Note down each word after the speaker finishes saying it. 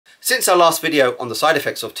Since our last video on the side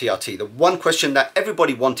effects of TRT, the one question that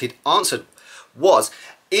everybody wanted answered was,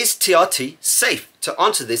 is TRT safe? To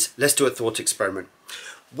answer this, let's do a thought experiment.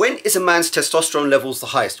 When is a man's testosterone levels the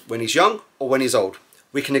highest? When he's young or when he's old?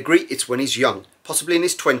 We can agree it's when he's young, possibly in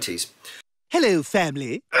his 20s. Hello,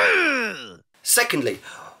 family. Secondly,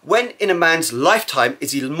 when in a man's lifetime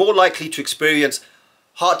is he more likely to experience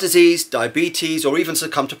heart disease, diabetes, or even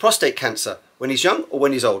succumb to prostate cancer? When he's young or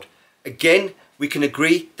when he's old? Again, we can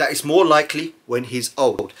agree that it's more likely when he's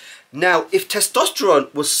old. Now, if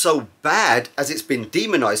testosterone was so bad as it's been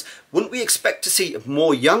demonized, wouldn't we expect to see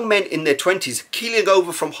more young men in their 20s keeling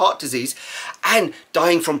over from heart disease and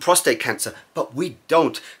dying from prostate cancer? But we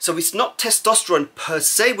don't. So it's not testosterone per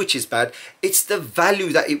se which is bad, it's the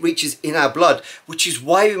value that it reaches in our blood, which is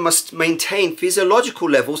why we must maintain physiological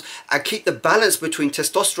levels and keep the balance between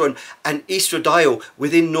testosterone and estradiol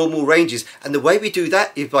within normal ranges. And the way we do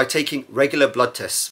that is by taking regular blood tests.